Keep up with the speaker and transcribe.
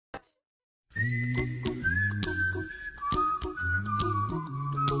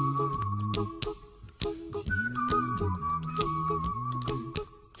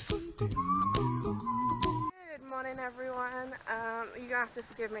to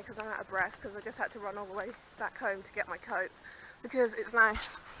forgive me because I'm out of breath because I just had to run all the way back home to get my coat because it's now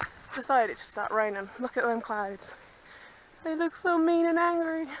decided to start raining. Look at them clouds. They look so mean and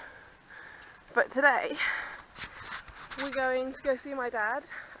angry. But today we're going to go see my dad.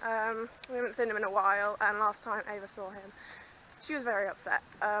 We haven't seen him in a while, and last time Ava saw him she was very upset.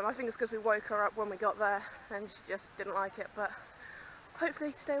 I think it's because we woke her up when we got there and she just didn't like it, but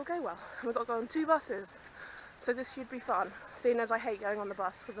hopefully today will go well. We've got to go on 2 buses, so this should be fun. Seeing as I hate going on the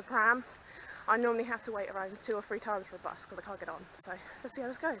bus with the pram, I normally have to wait around 2 or 3 times for a bus because I can't get on, so let's see how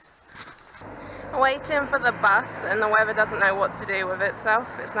this goes. Waiting for the bus, and the weather doesn't know what to do with itself.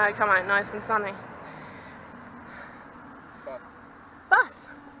 It's now come out nice and sunny. Bus!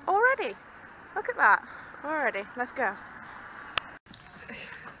 Already! Look at that! Already, let's go.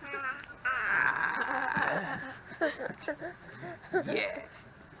 Yeah!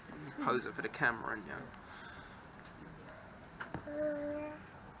 Pose it for the camera and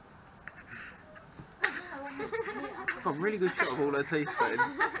got a really good shot of all her teeth then.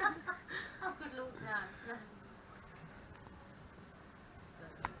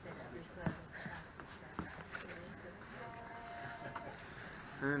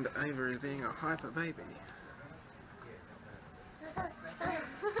 And Ava is being a hyper baby.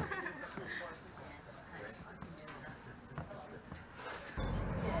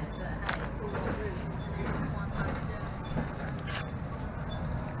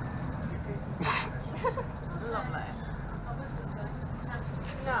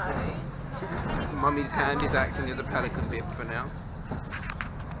 Mummy's hand is acting as a pelican bib for now.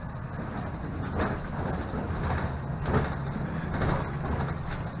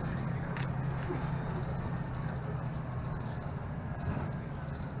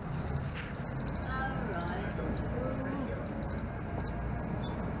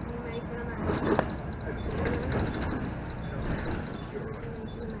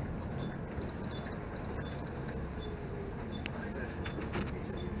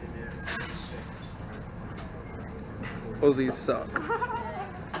 Aussies suck.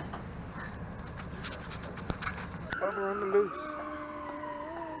 Over on the loose.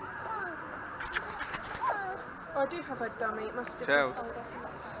 Oh, I do have a dummy. It must have been Ciao. folded up.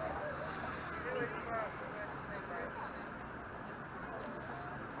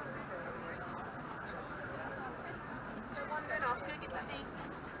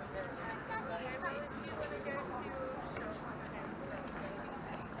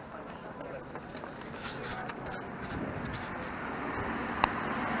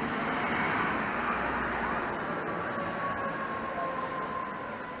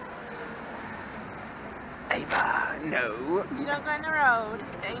 Ava, no. You don't go on the road,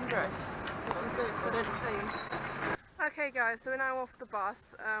 it's dangerous. Okay guys, so we're now off the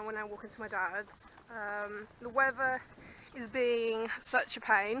bus, we're now walking to my dad's. The weather is being such a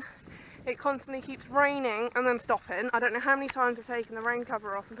pain. It constantly keeps raining and then stopping. I don't know how many times I've taken the rain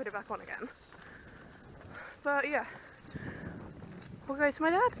cover off and put it back on again. But yeah, we'll go to my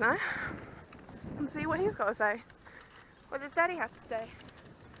dad's now and see what he's got to say. What does Daddy have to say?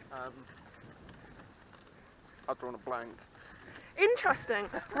 I've drawn a blank. Interesting.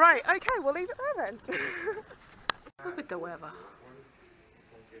 Right, okay, we'll leave it there then. Look at the weather.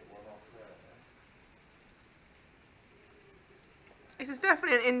 This is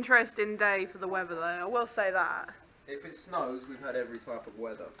definitely an interesting day for the weather though, I will say that. If it snows, we've had every type of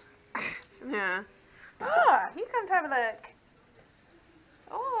weather. Yeah. Oh, you come to have a look.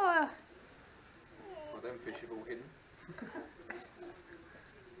 Oh. Well, them fish have all hidden.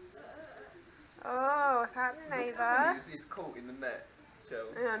 Oh, what's happening, Ava? He's caught in the net, Joe.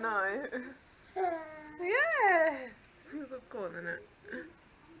 Yeah, no. Yeah! He's of course in it.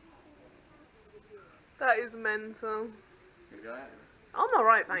 That is mental. You go out. I'm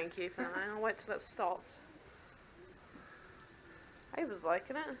alright, thank you, for now. I'll wait till it stops. Ava's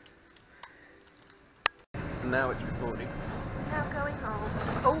liking it. Now it's recording. Now going home.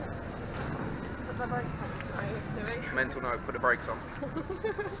 Oh! Put the brakes on. Nice, Mental note, put the brakes on.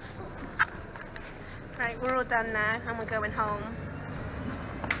 Right, we're all done now and we're going home.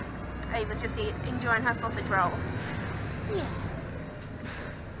 Ava's just enjoying her sausage roll. Yeah.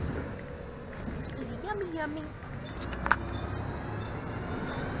 Yummy, yummy.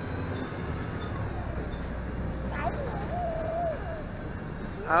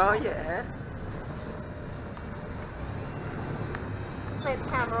 Oh yeah. Made the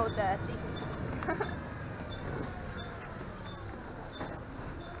camera all dirty.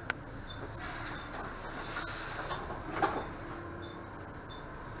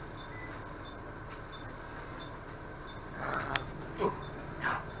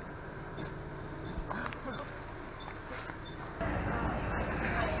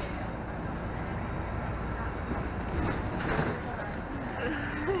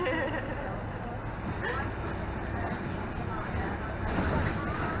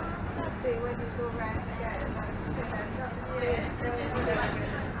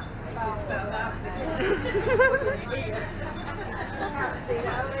 Where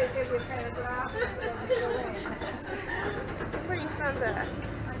you stand there?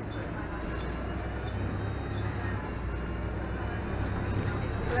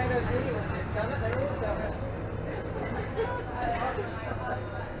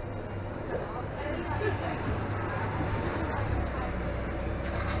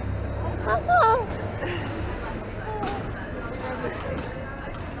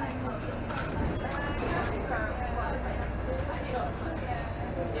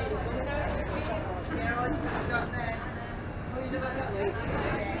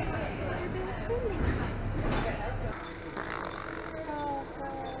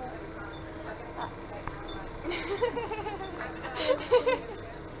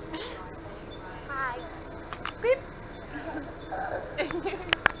 Hi. Beep.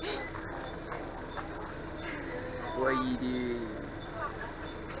 What are you doing?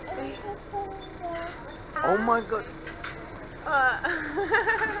 Oh my god.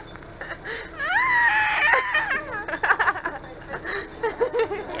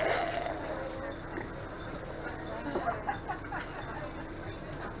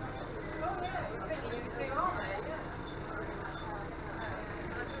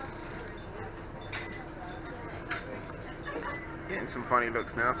 Getting some funny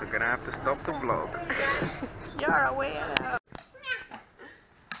looks now, so gonna have to stop the vlog. You're a weirdo.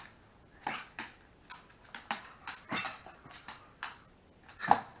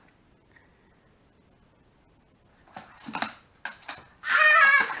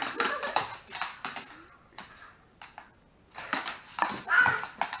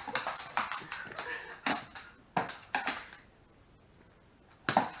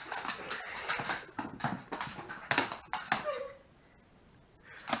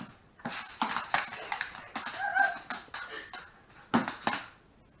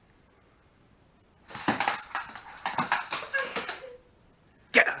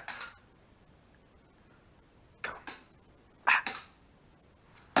 Get her! Go. Ah.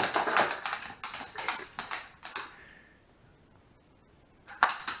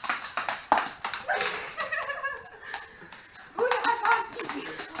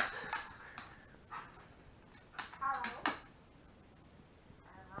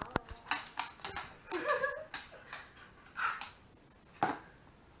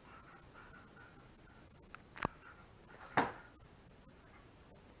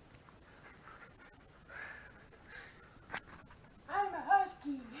 I'm a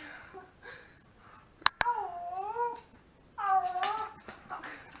husky.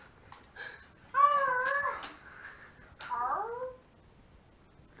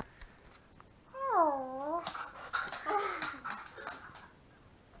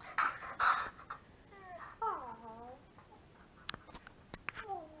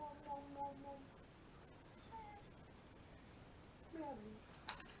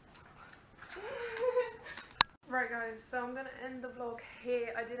 Right guys, so I'm going to end the vlog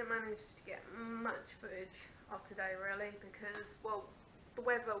here. I didn't manage to get much footage of today really because, well, the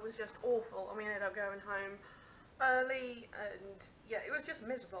weather was just awful and we ended up going home early and yeah, it was just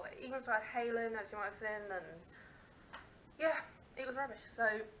miserable. It even started hailing, as you might have seen, and yeah, it was rubbish. So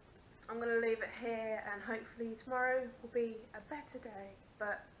I'm going to leave it here and hopefully tomorrow will be a better day.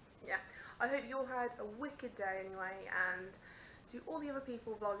 But yeah, I hope you all had a wicked day anyway, and to all the other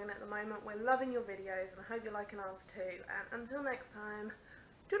people vlogging at the moment, we're loving your videos and I hope you're liking ours too. And until next time,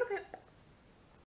 doodle pip!